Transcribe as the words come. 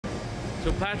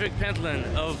So Patrick Pentland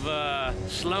of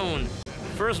Sloan.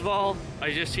 First of all, I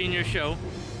just seen your show.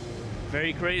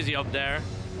 Very crazy up there.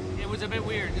 It was a bit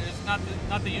weird. It's not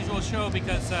the usual show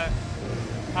because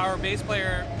our bass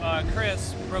player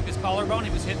Chris broke his collarbone. He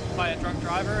was hit by a drunk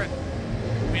driver,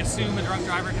 and we assume a drunk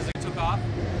driver because he took off.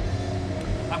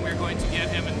 And we're going to get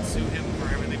him and sue him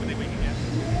for everything we can get.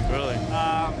 Really?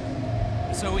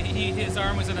 So his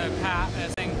arm was in a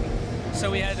thing. So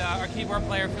we had our keyboard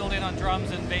player filled in on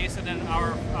drums and bass, and then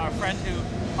our friend who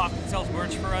often sells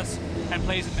merch for us and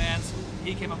plays in bands,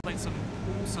 he came and played some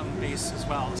bass as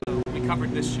well. So we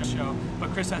covered this show.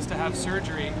 But Chris has to have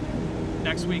surgery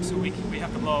next week, so we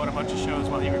have to blow out a bunch of shows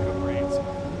while he recuperates.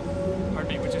 Pardon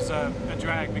me, which is a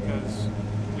drag because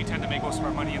we tend to make most of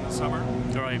our money in the summer.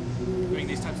 Right. Doing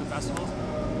these types of festivals,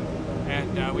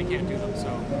 and we can't do them. So,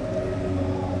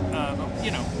 but,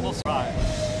 you know, we'll survive.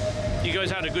 You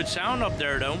guys had a good sound up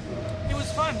there, though. It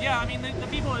was fun, yeah. I mean, the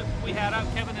people that we had out,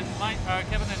 Kevin and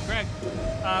Greg,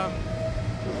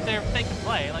 they can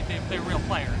play. Like they're real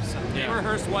players. So they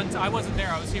rehearsed once. I wasn't there.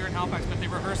 I was here in Halifax, but they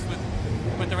rehearsed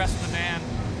with the rest of the band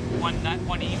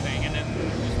one evening, and then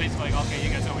it was basically like, okay, you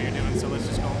guys know what you're doing, so let's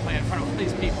just go and play in front of all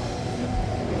these people.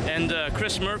 And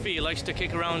Chris Murphy likes to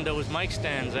kick around those mic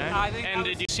stands, eh? And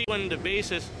did you see when the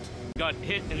bassist got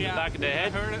hit in the back of the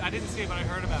head? I didn't see it, but I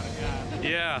heard about it, yeah.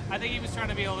 Yeah. I think he was trying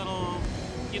to be a little,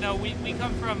 you know, we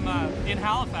come from, in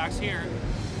Halifax here,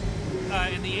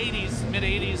 in the 80s,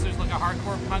 mid-80s, there's like a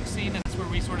hardcore punk scene, and that's where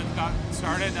we sort of got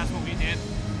started, that's what we did,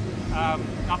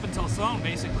 up until Sloan,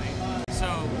 basically.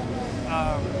 So,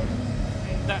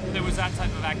 there was that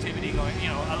type of activity going, you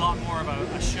know, a lot more of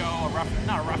a show,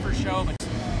 not a rougher show, but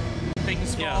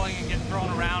things falling and getting thrown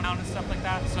around and stuff like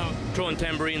that. So throwing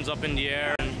tambourines up in the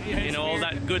air and you know, all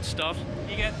that good stuff.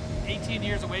 You get 18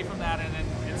 years away from that, and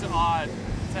it's odd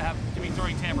to be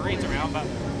throwing tambourines around.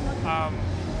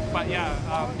 But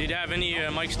yeah. Did you have any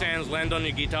mic stands land on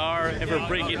your guitar? Ever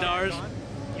break guitars?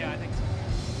 Yeah, I think so.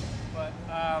 But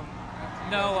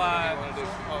no.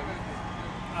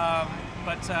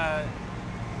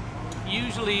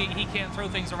 Usually he can't throw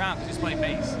things around because he's playing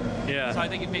bass. Yeah. So I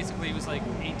think it basically was like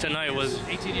 18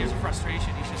 years of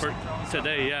frustration. He's just throwing stuff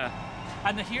today, around. yeah.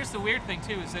 And here's the weird thing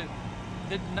too, is that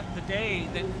the day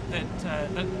that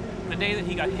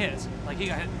he got hit, like he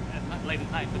got hit late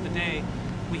at night, but the day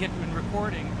we had been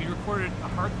recorded a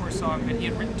hardcore song that he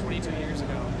had written 22 years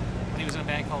ago when he was in a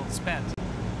band called Spent.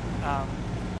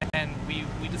 And we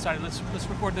decided let's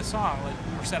record this song.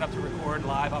 We're set up to record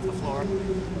live off the floor,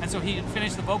 and so he had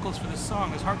finished the vocals for this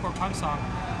song, this hardcore punk song,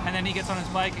 and then he gets on his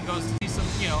bike and goes to see some,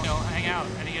 you know, hang out,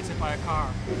 and he gets hit by a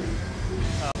car.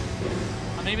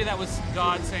 Maybe that was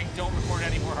God saying, "Don't record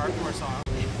any more hardcore songs."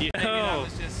 Maybe that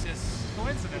was just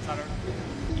coincidence. I don't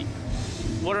know.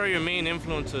 What are your main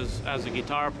influences as a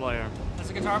guitar player? As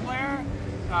a guitar player,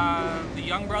 the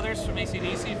Young Brothers from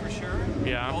AC/DC for sure.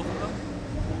 Yeah. Both of them.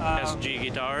 SG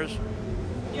guitars.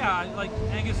 Yeah, like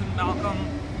Angus and Malcolm.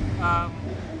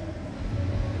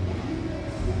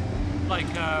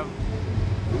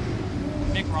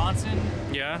 Mick Ronson.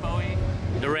 Yeah. Bowie.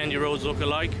 The Randy Rhoads look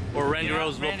alike, or Randy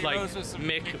Rhoads look Randy like Rhoads was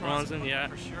Mick Ronson. Yeah.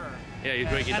 For sure. Yeah, you're a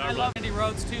great guitar player. And I love Randy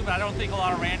Rhoads too, but I don't think a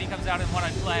lot of Randy comes out in what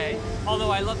I play.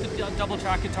 Although I love the double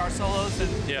track guitar solos,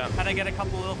 and I get a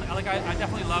couple little things. Like I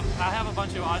definitely love. I have a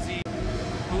bunch of Ozzy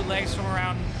bootlegs from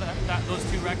around those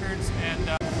two records and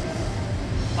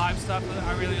live stuff that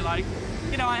I really like.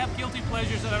 You know, I have guilty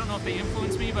pleasures that I don't know if they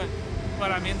influence me, but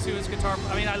what I'm into is guitar.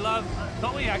 I mean, I love.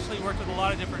 Bowie actually worked with a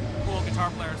lot of different cool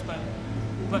guitar players, but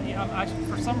yeah,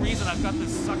 for some reason I've got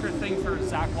this sucker thing for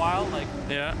Zakk Wylde. Like,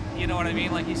 you know what I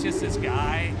mean? Like he's just this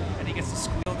guy, and he gets the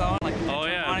squeal going. Like the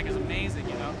harmonic is amazing,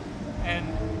 you know. And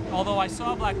although I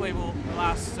saw Black Label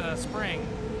last spring,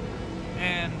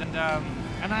 and I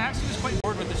actually was quite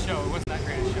bored with the show. It wasn't that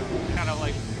great a show. Kind of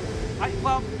like,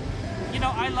 you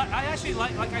know, I actually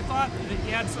like I thought that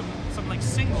he had some like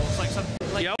singles, like some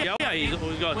like he's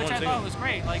always got which one I single. thought was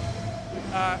great. Like,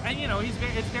 and you know, it's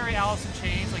very Alice in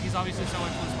Chains. Like he's obviously so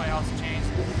influenced by Alice in Chains,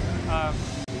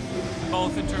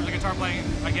 both in terms of guitar playing,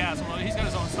 I guess. Although he's got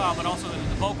his own style, but also the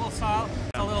vocal style.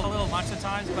 It's a little much at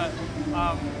times, but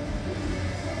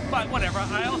whatever.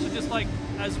 I also just like,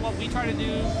 as what we try to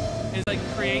do is like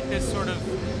create this sort of.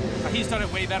 He's done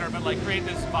it way better, but like create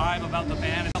this vibe about the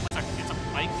band. It's a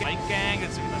bike gang.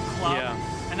 It's a club,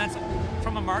 and that's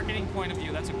from a marketing point of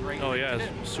view. That's a great. Oh yeah, thing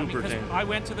to do. super thing. I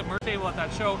went to the merch table at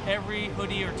that show. Every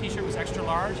hoodie or T-shirt was extra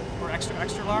large or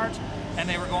extra large, and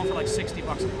they were going for like $60 a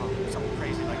pop, something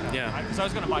crazy like that. Yeah. Because I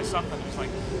was going to buy something. It was like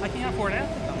I can't afford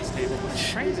anything on this table.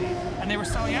 It's crazy, and they were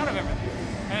selling out of everything.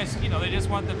 And it's, you know, they just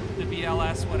want the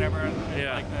BLS whatever. And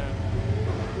like the.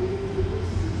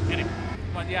 Anyway.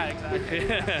 but yeah,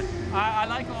 exactly. I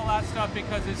like all that stuff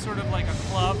because it's sort of like a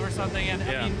club or something, and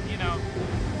I mean, you know,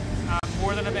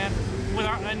 more than a band.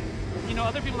 And you know,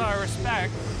 other people that I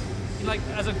respect, like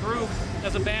as a group,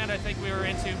 as a band, I think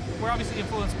we're obviously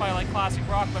influenced by like classic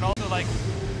rock, but also like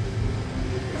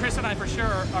Chris and I for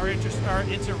sure are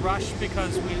into Rush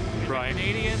because we're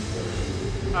Canadian.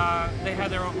 They have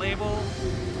their own label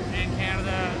in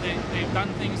Canada. They've done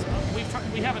things.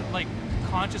 We haven't like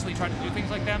consciously tried to do things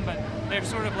like them, but they're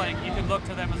sort of like, you can look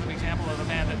to them as an example of a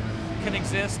band that can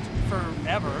exist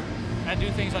forever and do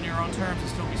things on your own terms and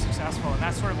still be successful, and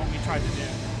that's sort of what we tried to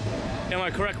do. Am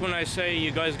I correct when I say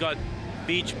you guys got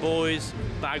Beach Boys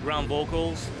background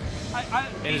vocals?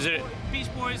 Beach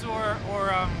Boys or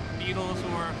Beatles,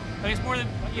 or I mean, it's more than,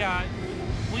 yeah,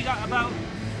 we got about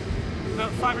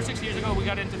 5 or 6 years ago we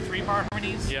got into 3-part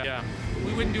harmonies. Yeah.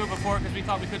 We wouldn't do it before because we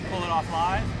thought we couldn't pull it off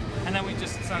live, and then we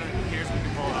just decided, who cares, we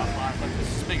can pull it off live. Like,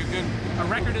 let's just make a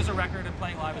record is a record, and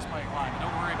playing live is playing live.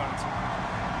 Don't worry about it too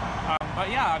much. But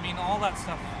yeah, I mean, all that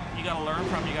stuff you got to learn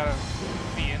from, you got to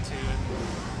be into it.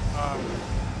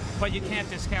 But you can't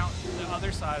discount the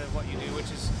other side of what you do, which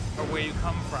is where you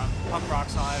come from, punk rock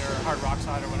side or hard rock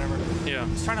side or whatever. Yeah.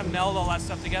 Just trying to meld all that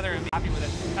stuff together and be happy with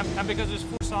it. And because there's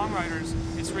 4 songwriters,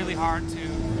 it's really hard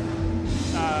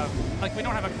to, like, we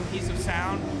don't have a cohesive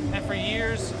sound. And for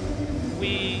years,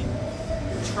 we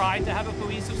tried to have a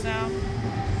cohesive sound.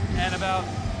 And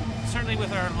certainly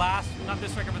with our last, not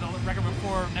this record, but the record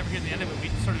before, Never Hear the End of It, we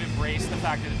sort of embraced the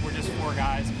fact that we're just 4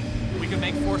 guys. We could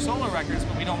make 4 solo records,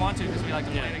 but we don't want to because we like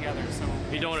to play together. So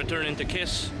you don't want to turn into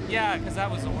Kiss? Yeah, because that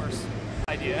was the worst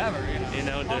idea ever. You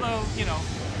know, although, you know,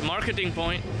 marketing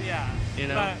point. Yeah. You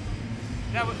know,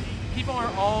 but people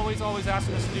are always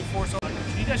asking us to do 4 solo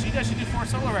records. You guys should do 4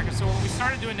 solo records. So when we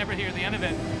started doing Never Hear the End of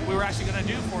It, we were actually going to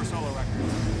do 4 solo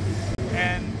records.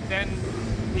 And then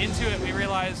into it, we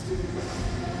realized,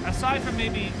 aside from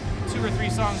maybe 2 or 3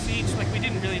 songs each, like, we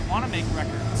didn't really want to make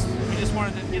records. We just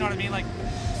wanted to, you know what I mean? Like,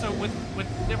 so with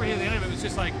Never Hear the End of It, it was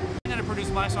just like, I'm going to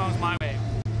produce my songs my way,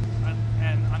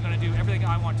 and I'm going to do everything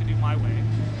I want to do my way.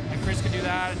 And Chris can do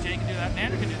that, and Jay can do that, and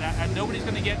Andrew can do that, and nobody's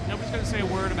going to say a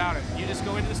word about it. You just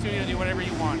go into the studio and do whatever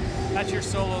you want. That's your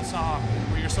solo song,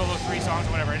 or your solo 3 songs, or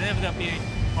whatever. It ended up being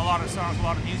a lot of songs, a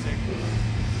lot of music.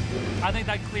 I think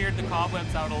that cleared the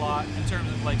cobwebs out a lot in terms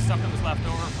of like stuff that was left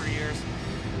over for years.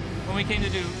 When we came to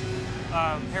do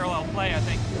Parallel Play, I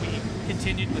think we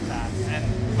continued with that,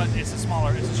 but it's a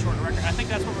shorter record. I think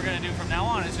that's what we're going to do from now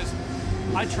on. It's just,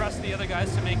 I trust the other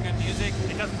guys to make good music.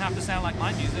 It doesn't have to sound like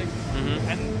my music,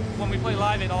 and when we play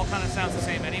live, it all kind of sounds the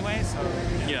same anyway. So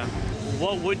yeah.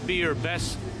 What would be your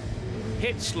best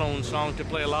hit Sloan song to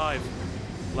play live?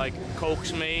 Like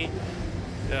Coax Me.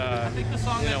 I think the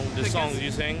song the song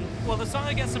you sing. Well, the song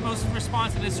that gets the most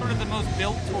response and is sort of the most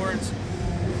built towards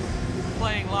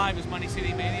playing live is Money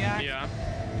City Maniac. Yeah.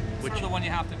 Sort of the one you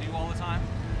have to do all the time.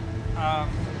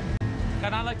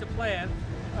 And I like to play it.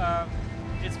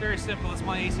 It's very simple. It's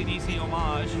my AC/DC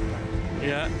homage.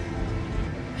 Yeah.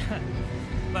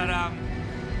 But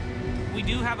we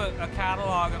do have a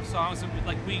catalog of songs. And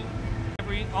like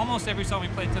almost every song we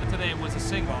played today was a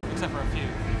single, except for a few.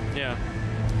 Yeah.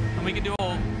 And we could do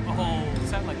a whole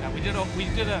set like that. We did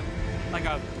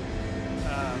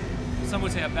some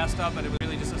would say a best of, but it was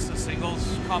really just a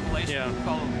singles compilation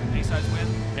called A-Sides Win.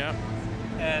 Yeah.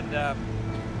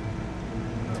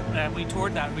 And we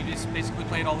toured that. We just basically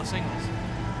played all the singles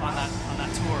on that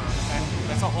tour, and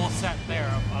that's a whole set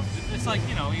there. It's like,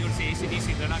 you know, you go to see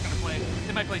AC/DC, they're not going to play.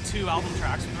 They might play 2 album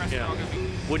tracks, and the rest are all going to be.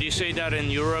 Would you say that in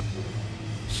Europe,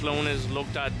 Sloan is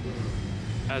looked at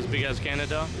as big as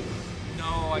Canada?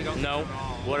 No, I don't. No. Think at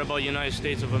all. What about United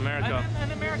States of America?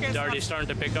 In America, are they starting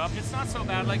to pick up? It's not so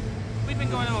bad. Like, we've been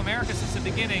going to America since the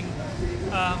beginning.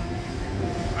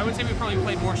 I would say we probably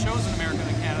played more shows in America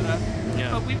than Canada.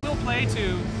 Yeah. But we will play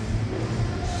to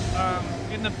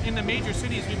in the major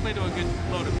cities. We play to a good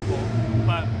load of people.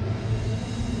 But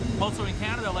also in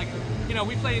Canada, like, you know, if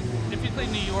we played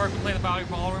New York, we play the Bowery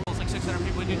Ballroom. It's like 600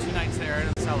 people. We do 2 nights there and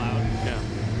it's sell out. Yeah.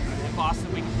 In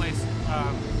Boston, we can play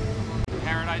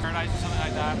Paradise or something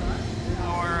like that,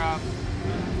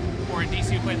 or in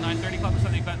DC we play the 930 Club or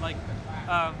something. But like,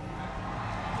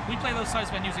 we play those size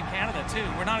venues in Canada too.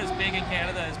 We're not as big in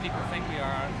Canada as people think we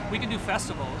are. We can do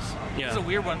festivals. Yeah. It's a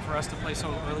weird one for us to play so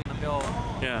early in the bill.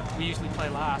 Yeah. We usually play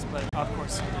last, but of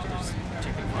course there's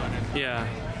chicken foot. Yeah.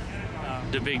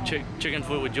 The big chicken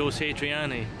foot with Joe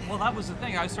Satriani. Well, that was the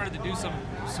thing. I started to do some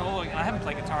soloing, and I haven't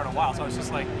played guitar in a while, so I was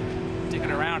just like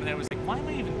dicking around, and then it was like, why am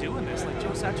I even doing this? Like,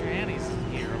 Joe Satriani's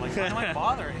here. Like, why am I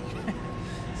bothering?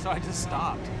 So I just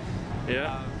stopped.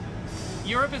 Yeah.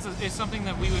 Europe is something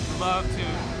that we would love to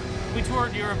We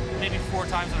toured Europe maybe 4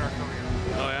 times in our career.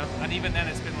 Oh yeah? And even then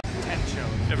it's been like 10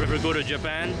 shows. Ever go to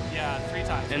Japan? Yeah, 3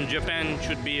 times. And Japan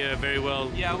should be very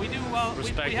well Yeah, we do well.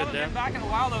 respected we haven't there. been back in a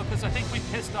while though, because I think we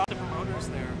pissed off the promoters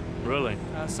there. Really?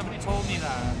 Somebody told me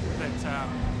that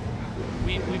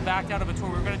we backed out of a tour.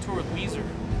 We were going to tour with Weezer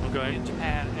in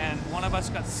Japan, and one of us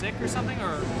got sick or something,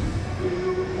 or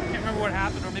I can't remember what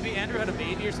happened, or maybe Andrew had a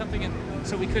baby or something, and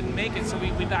so we couldn't make it. So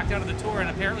we backed out of the tour, and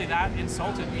apparently that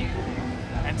insulted people,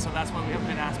 and so that's why we haven't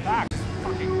been asked back. It's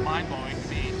fucking mind blowing to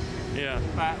me. Yeah.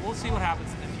 But we'll see what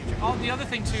happens in the future. Oh, the other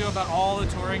thing too about all the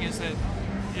touring is that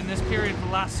in this period, for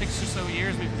the last 6 or so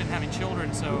years, we've been having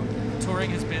children, so touring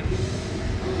has been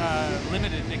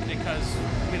limited because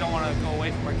we don't want to go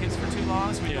away from our kids for too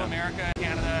long. So we do America,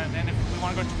 Canada, and then if we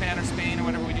want to go to Japan or Spain or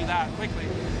whatever, we do that quickly.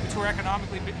 We tour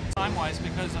economically, time-wise,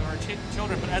 because of our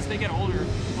children. But as they get older,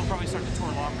 we'll probably start to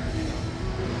tour longer, you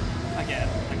know, again,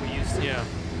 like we used to. Yeah.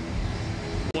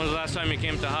 When was the last time you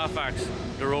came to Halifax?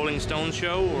 The Rolling Stones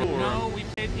show? Or? No, we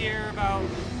played here about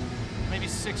maybe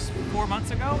 4 months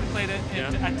ago. We played it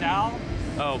at Dal.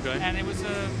 Oh, okay. And it was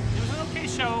an okay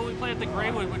show. We played at the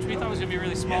Greywood, which we thought was going to be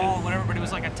really small and whatever, but it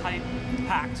was like a tight,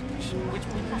 packed, which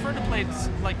we prefer to play,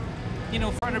 like, you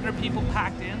know, 400 people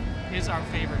packed in is our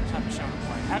favorite type of show to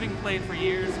play. Having played for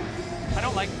years,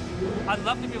 I'd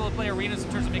love to be able to play arenas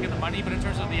in terms of making the money, but in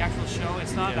terms of the actual show,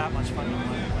 it's not that much fun to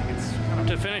play. Like, it's kind of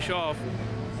to finish off,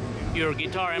 your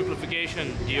guitar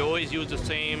amplification, do you always use the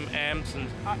same amps and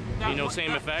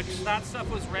same effects? That stuff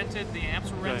was rented, the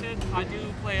amps were rented. I do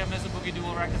play a Mesa Boogie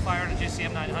dual rectifier and a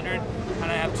JCM 900,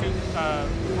 and I have 2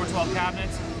 412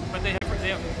 cabinets, but they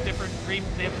have different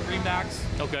greenbacks.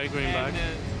 Okay, greenbacks.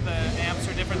 And the amps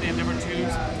are different, they have different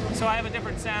tubes. So I have a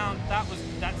different sound. That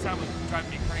sound was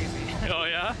driving me crazy. Oh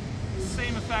yeah?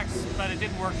 Same effects, but it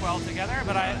didn't work well together,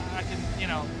 but I can, you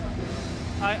know,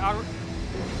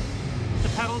 the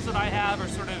pedals that I have are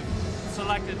sort of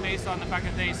selected based on the fact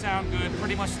that they sound good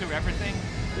pretty much through everything,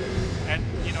 and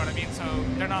you know what I mean. So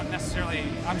they're not necessarily.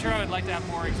 I'm sure I would like to have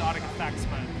more exotic effects,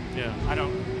 but I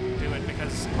don't do it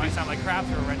because it might sound like crap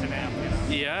through a rented amp. You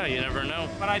know? Yeah, you never know.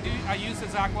 But I use the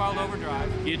Zakk Wylde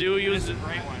overdrive. You do use it? It's a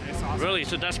great one. It's awesome. Really?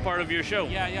 So that's part of your show?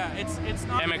 Yeah. It's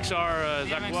not MXR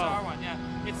the Zakk MXR Wylde. one. Yeah.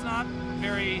 It's not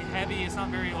very heavy. It's not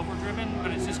very overdriven, but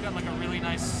it's just got like a really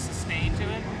nice sustain to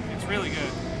it. It's really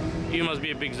good. You must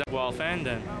be a big Zakk Wylde fan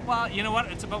then. Well, you know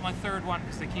what? It's about my 3rd one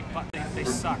because they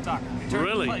suck. In terms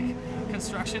Really? of, like,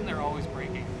 construction, they're always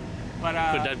breaking. But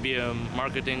could that be a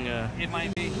marketing? It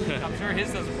might be. I'm sure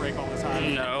his doesn't break all the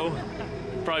time. No,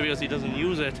 probably because he doesn't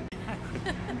use it.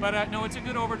 But no, it's a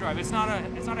good overdrive. It's not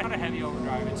a heavy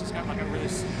overdrive. It's just got like a really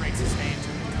great sustain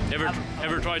to it.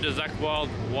 Ever tried the Zakk Wylde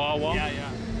Wah Wah? Yeah.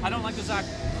 I don't like the Zakk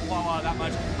Wah Wah that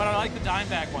much, but I like the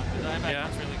Dimebag one. The Dimebag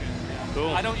one's really good. Yeah. Cool.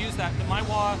 I don't use that. My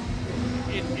wah,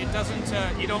 it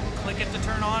doesn't. You don't click it to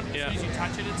turn on. As soon as you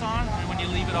touch it, it's on. And when you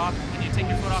leave it off, when you take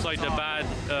your foot off, it's like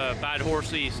the bad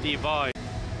horsey Steve Vai.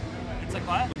 It's like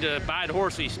what? The bad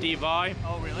horsey Steve Vai.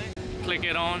 Oh really? Click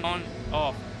it on,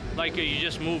 off. Like you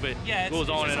just move it. Yeah, it goes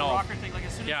on and off. Rocker thing. Like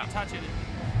as soon as you touch it,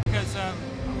 because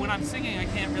when I'm singing, I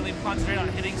can't really concentrate on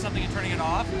hitting something and turning it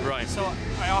off. Right. So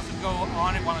I often go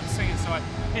on it while I'm singing. So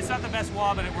it's not the best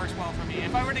wah, but it works well for me.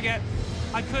 If I were to get,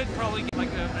 I could probably get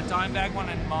like a Dimebag one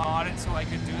and mod it so I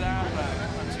could do that, but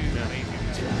I'm too lazy.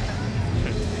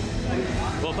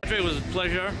 Well, Patrick, it was a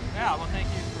pleasure. Yeah, well, thank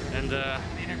you for the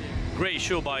interview. Great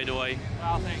show, by the way.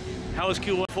 Well, thank you. How was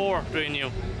Q14 treating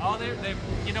you? Oh,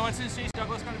 you know what, since Chase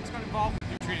Douglas got involved,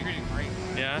 they're treating great.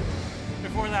 Yeah?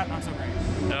 Before that, not so great.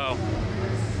 No.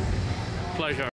 Pleasure.